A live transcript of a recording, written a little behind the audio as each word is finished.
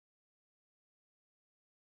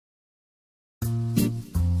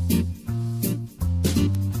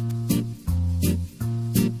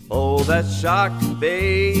that shark,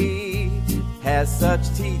 babe, has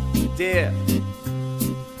such teeth, dear,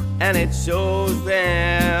 and it shows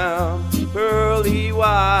them pearly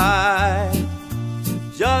white.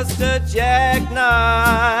 Just a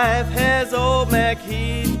jackknife has old Mack,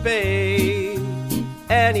 babe,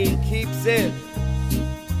 and he keeps it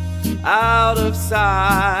out of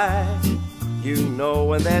sight. You know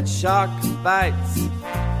when that shark bites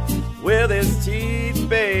with his teeth,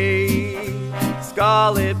 babe,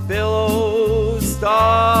 scarlet billows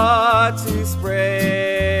start to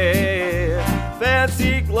spread.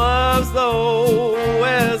 Fancy gloves though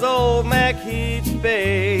wears old Mack,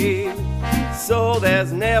 babe, so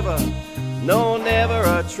there's never, no never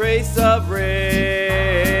a trace of red.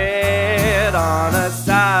 On a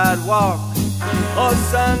sidewalk on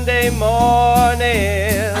Sunday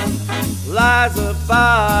morning lies a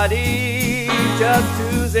body just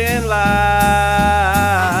oozing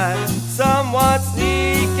light. Someone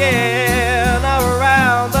sneaking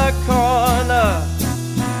around the corner,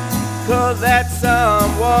 'cause that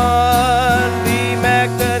someone be Mack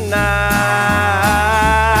the Knife.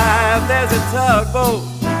 There's a tugboat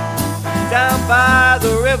down by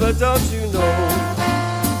the river, don't you know,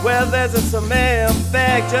 where there's a cement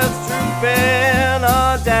bag just drooping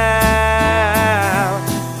on down.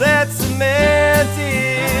 That cement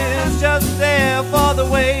is just there for the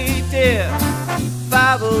weight, dear.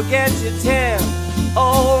 5 will get you 10.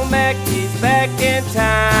 Old Mackie's back in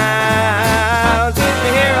town. Did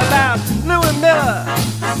you hear about Louis Miller?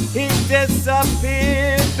 He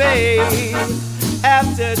disappeared, babe,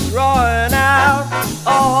 after drawing out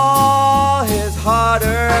all his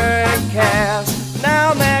hard-earned cash.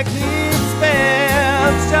 Now Mack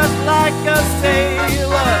spends just like a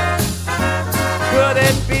sailor. Could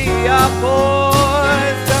it be our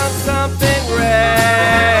boy's done something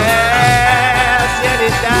rash? Yet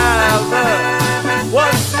he dials up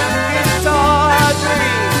what's the guitar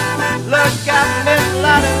dream. Look out, Miss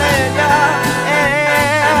Lottie Lanyard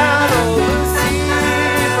and old Lucy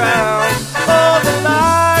Brown. Oh, the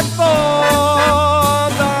light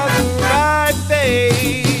falls on the right,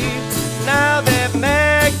 babe, now that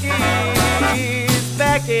Mackie's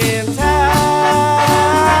back in town.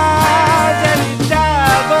 Jenny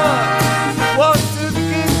Diver, what's the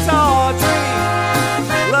guitar dream?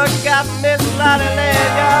 Look out, Miss Lottie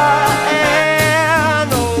Lanyard and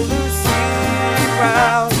old Lucy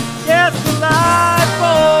Brown. Yes, the light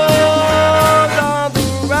falls on the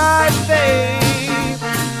right, babe,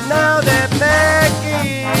 now that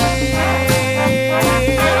Mackie's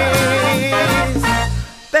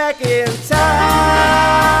back in town.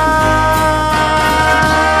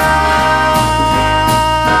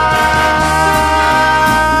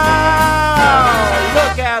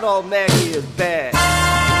 Look out, old Mackie is back.